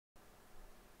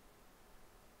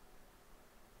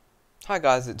Hi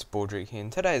guys, it's Baldrick here. In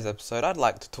today's episode, I'd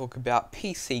like to talk about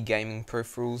PC gaming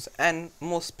peripherals and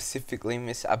more specifically in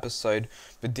this episode,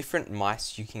 the different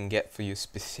mice you can get for your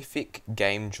specific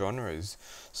game genres.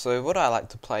 So what I like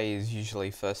to play is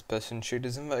usually first person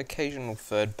shooters and the occasional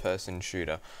third person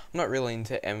shooter. I'm not really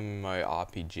into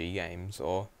MMORPG games,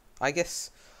 or I guess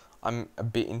I'm a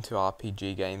bit into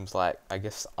RPG games like I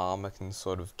guess Arma can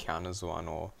sort of count as one,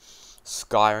 or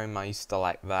Skyrim, I used to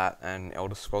like that, and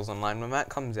Elder Scrolls Online when that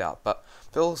comes out, but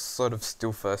they're all sort of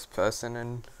still first person,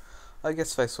 and I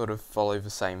guess they sort of follow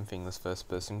the same thing as first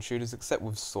person shooters, except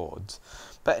with swords.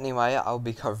 But anyway, I'll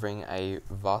be covering a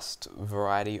vast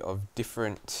variety of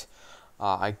different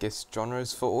I guess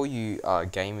genres for all you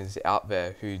gamers out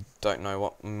there who don't know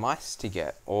what mice to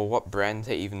get or what brand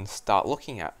to even start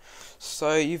looking at.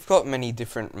 So you've got many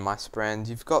different mice brands.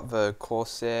 You've got the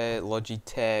Corsair,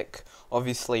 Logitech,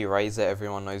 obviously Razer,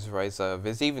 everyone knows Razer.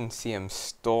 There's even CM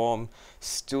Storm.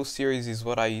 SteelSeries is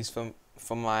what I use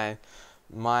for my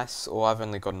mice, or I've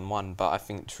only gotten one, but I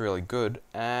think it's really good.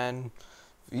 And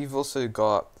you've also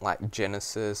got like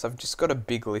Genesis. I've just got a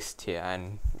big list here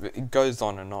and it goes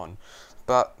on and on.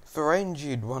 But the range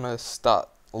you'd want to start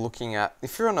looking at,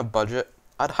 if you're on a budget,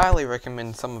 I'd highly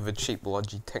recommend some of the cheap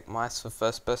Logitech mice for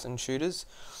first person shooters.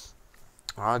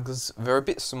 Because they're a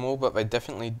bit small, but they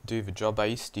definitely do the job. I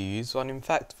used to use one, in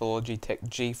fact, the Logitech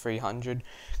G300.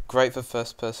 Great for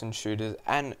first person shooters,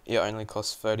 and it only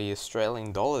costs 30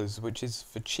 Australian dollars, which is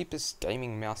the cheapest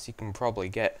gaming mouse you can probably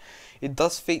get. It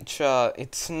does feature,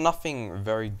 it's nothing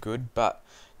very good, but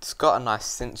it's got a nice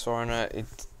sensor on it.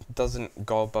 It doesn't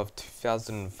go above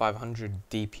 2500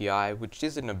 DPI, which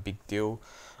isn't a big deal.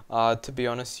 To be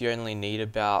honest, you only need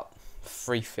about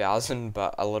 3000,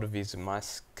 but a lot of these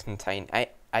mice contain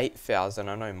 8000.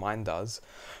 I know mine does,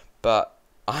 but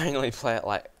I only play at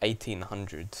like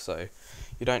 1800, so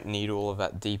you don't need all of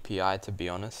that DPI, to be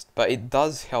honest, but it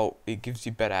does help. It gives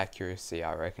you better accuracy,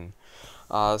 I reckon.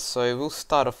 So we'll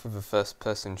start off with the first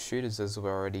person shooters, as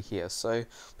we're already here. So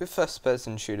with first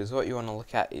person shooters, what you want to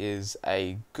look at is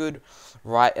a good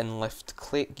right and left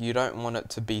click. You don't want it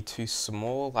to be too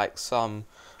small like some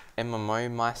MMO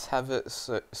mice have it,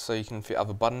 so you can fit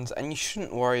other buttons, and you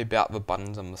shouldn't worry about the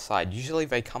buttons on the side. Usually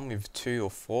they come with 2 or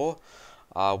 4,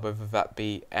 whether that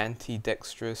be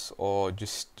ambidextrous or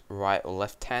just right or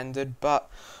left-handed. But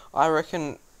I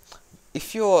reckon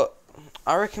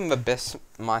the best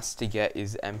mice to get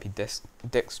is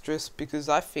ambidextrous, because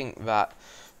I think that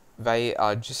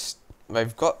they're just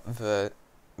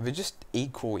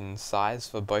equal in size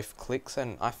for both clicks,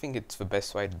 and I think it's the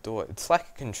best way to do it. It's like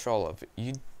a controller.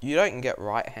 You don't get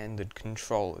right-handed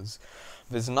controllers.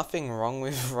 There's nothing wrong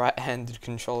with right-handed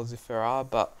controllers if there are,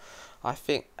 but I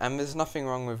think, and there's nothing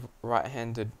wrong with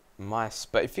right-handed mice,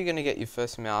 but if you're going to get your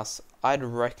first mouse, I'd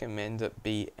recommend it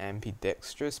be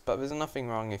ambidextrous, but there's nothing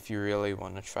wrong if you really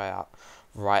want to try out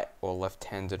right or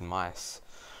left-handed mice.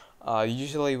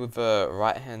 Usually with the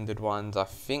right-handed ones, I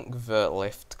think the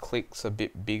left click's a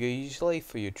bit bigger usually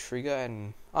for your trigger,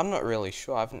 and I'm not really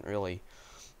sure.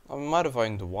 I might have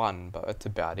owned one, but that's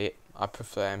about it. I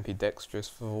prefer ambidextrous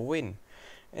for the win.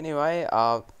 Anyway,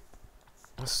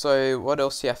 so what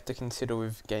else you have to consider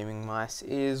with gaming mice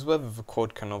is whether the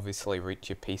cord can obviously reach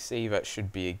your PC. That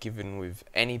should be a given with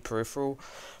any peripheral,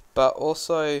 but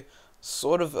also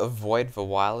sort of avoid the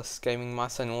wireless gaming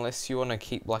mice unless you want to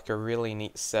keep like a really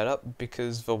neat setup,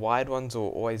 because the wired ones will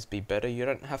always be better. You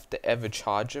don't have to ever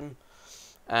charge them,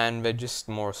 and they're just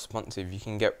more responsive. You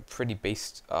can get pretty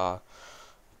beast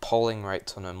polling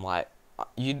rates on them. Like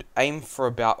you'd aim for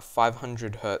about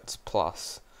 500 hertz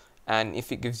plus, and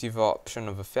if it gives you the option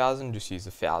of 1000, just use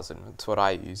 1000. That's what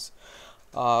I use.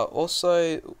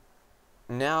 Also,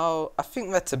 now I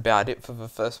think that's about it for the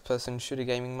first person shooter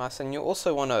gaming mouse, and you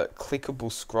also want a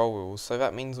clickable scroll wheel, so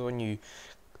that means when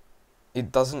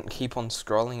it doesn't keep on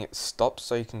scrolling, it stops,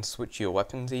 so you can switch your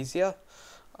weapons easier.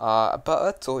 But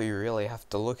that's all you really have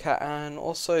to look at, and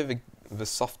also the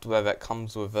software that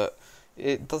comes with it.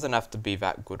 It doesn't have to be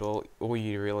that good. All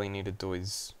you really need to do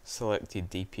is select your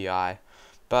DPI.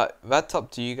 But that's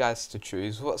up to you guys to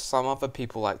choose. What some other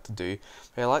people like to do,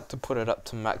 they like to put it up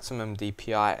to maximum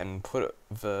DPI and put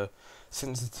the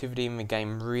sensitivity in the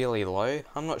game really low.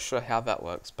 I'm not sure how that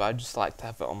works, but I just like to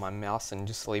have it on my mouse and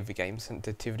just leave the game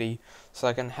sensitivity so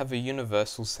I can have a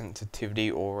universal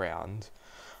sensitivity all round.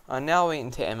 Now we're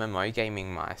into MMO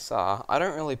gaming mice. I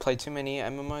don't really play too many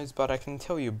MMOs, but I can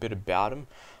tell you a bit about them.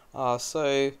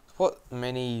 So what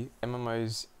many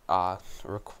MMOs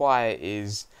require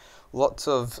is lots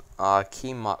of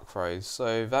key macros.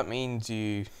 So that means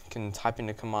you can type in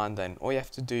a command, and all you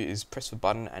have to do is press the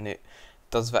button and it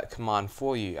does that command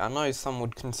for you. I know some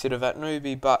would consider that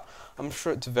newbie, but I'm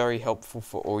sure it's very helpful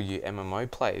for all you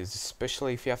MMO players,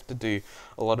 especially if you have to do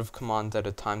a lot of commands at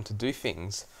a time to do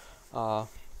things.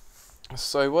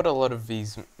 So what a lot of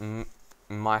these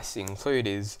mice include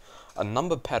is a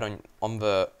number pad on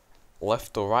the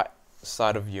left or right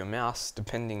side of your mouse,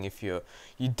 depending if you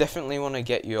definitely want to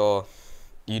get you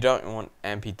don't want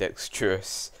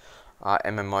ambidextrous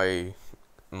MMO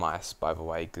mice, by the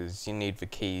way, because you need the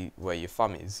key where your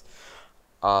thumb is.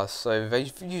 So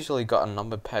they've usually got a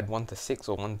number pad 1 to 6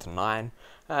 or 1 to 9,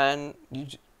 and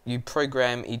you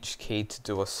program each key to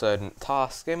do a certain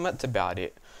task, and that's about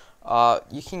it.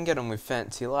 You can get them with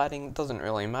fancy lighting, it doesn't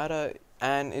really matter,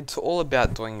 and it's all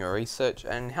about doing your research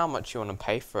and how much you want to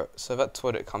pay for it. So that's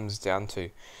what it comes down to.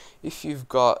 If you've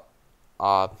got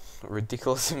a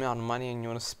ridiculous amount of money and you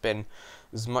want to spend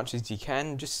as much as you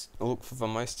can, just look for the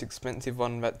most expensive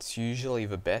one. That's usually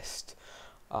the best,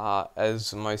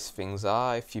 as most things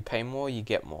are. If you pay more, you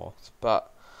get more.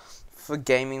 But for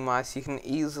gaming mice, you can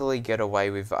easily get away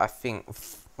with, I think,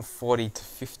 $40 to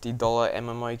 $50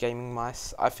 MMO gaming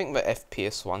mice. I think the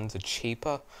FPS ones are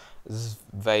cheaper, as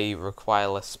they require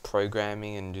less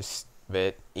programming and just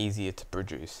they're easier to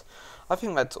produce. I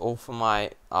think that's all for my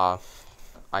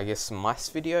I guess mice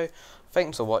video.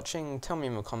 Thanks for watching. Tell me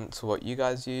in the comments what you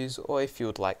guys use, or if you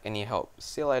would like any help.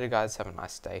 See you later guys, have a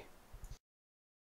nice day.